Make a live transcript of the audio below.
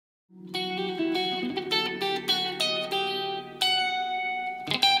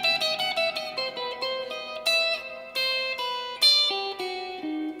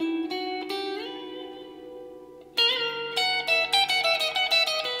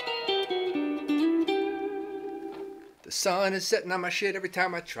The sun is setting on my shit every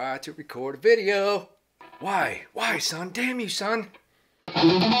time I try to record a video. Why? Why, son? Damn you, son.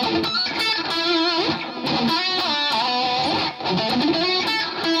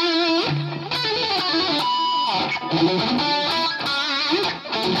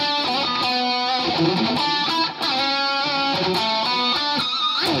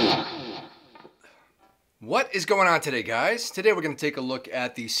 What is going on today, guys? Today we're going to take a look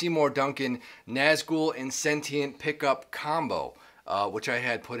at the Seymour Duncan Nazgul and Sentient pickup combo, which I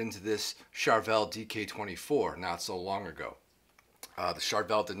had put into this Charvel DK24 not so long ago. The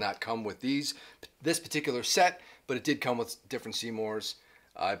Charvel did not come with this particular set, but it did come with different Seymours.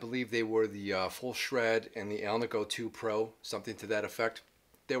 I believe they were the Full Shred and the Alnico 2 Pro, something to that effect.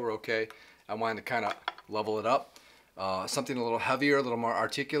 They were okay. I wanted to kind of level it up. Something a little heavier, a little more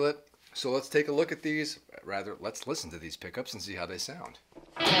articulate. So let's take a look at these. Rather, let's listen to these pickups and see how they sound.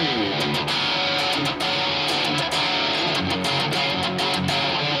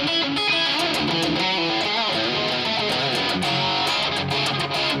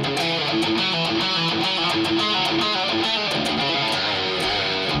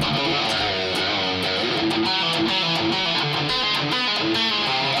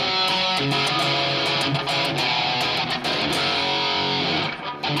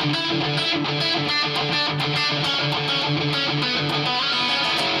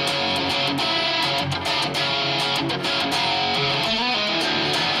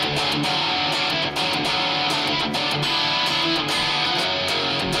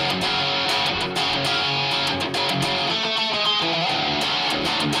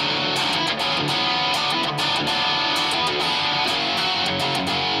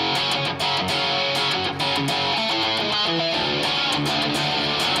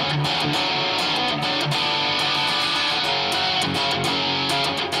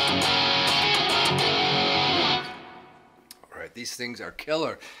 These things are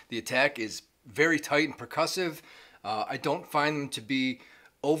killer. The attack is very tight and percussive. I don't find them to be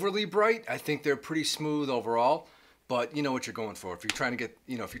overly bright. I think they're pretty smooth overall, but you know what you're going for. If you're trying to get,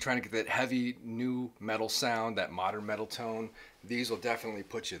 if you're trying to get that heavy new metal sound, that modern metal tone, these will definitely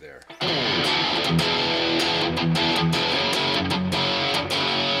put you there.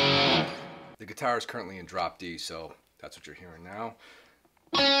 The guitar is currently in drop D, so that's what you're hearing now.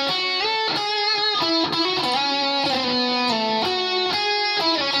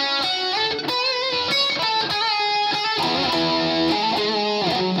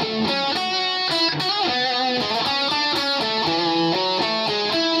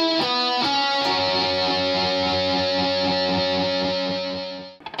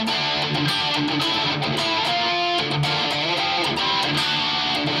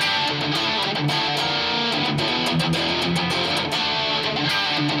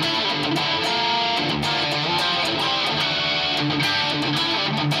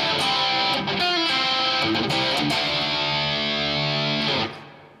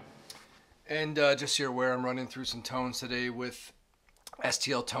 And just so you're aware, I'm running through some tones today with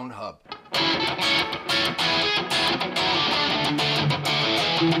STL Tonehub.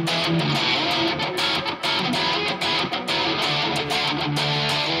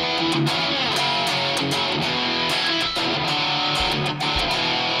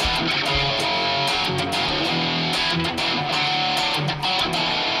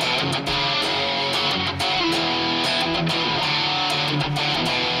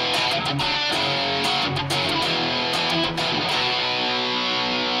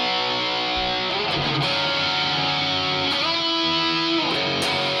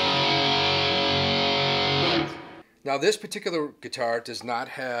 Now this particular guitar does not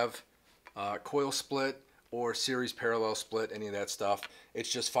have coil split or series parallel split, any of that stuff.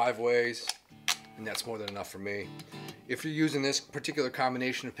 It's just 5 ways, and that's more than enough for me. If you're using this particular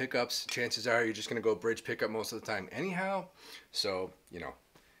combination of pickups, chances are you're just going to go bridge pickup most of the time anyhow. So,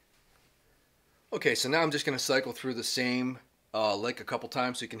 Okay, so now I'm just going to cycle through the same lick a couple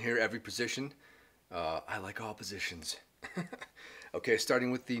times so you can hear every position. I like all positions. Okay,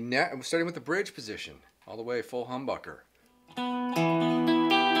 starting with the bridge position. All the way, full humbucker.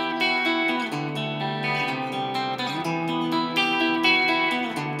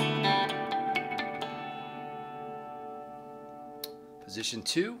 Position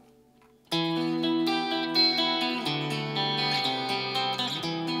 2.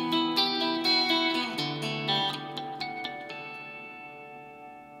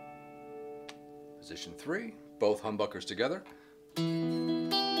 Position 3, both humbuckers together.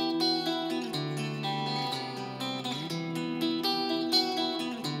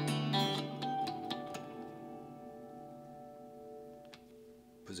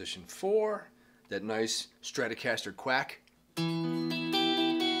 Position 4, that nice Stratocaster quack.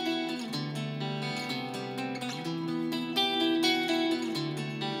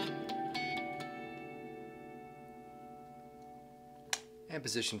 And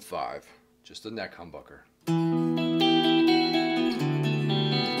position 5, just a neck humbucker.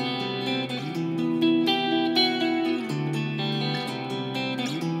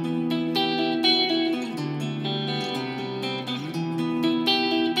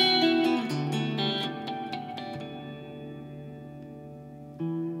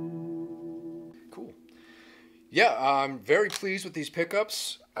 Cool. Yeah, I'm very pleased with these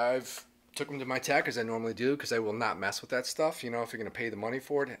pickups. I've took them to my tech as I normally do because I will not mess with that stuff. You know, if you're going to pay the money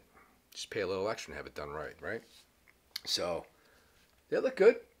for it, just pay a little extra and have it done right? So, they look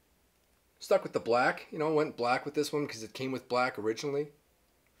good. Stuck with the black. You know, went black with this one because it came with black originally.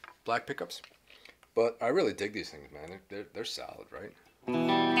 Black pickups. But I really dig these things, man. They're solid, right?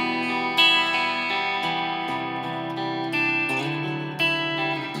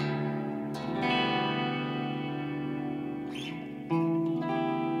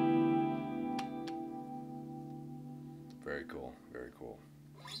 Very cool, very cool.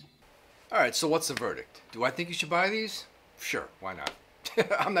 All right, so what's the verdict? Do I think you should buy these? Sure, why not?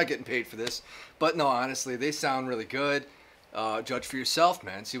 I'm not getting paid for this. But no, honestly, they sound really good. Judge for yourself,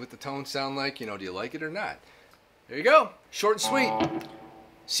 man. See what the tones sound like. You know, do you like it or not? There you go. Short and sweet.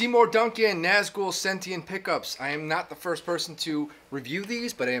 Seymour Duncan Nazgul Sentient pickups. I am not the first person to review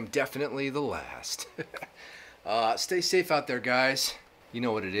these, but I am definitely the last. Stay safe out there, guys. You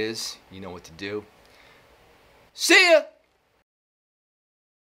know what it is. You know what to do. See ya!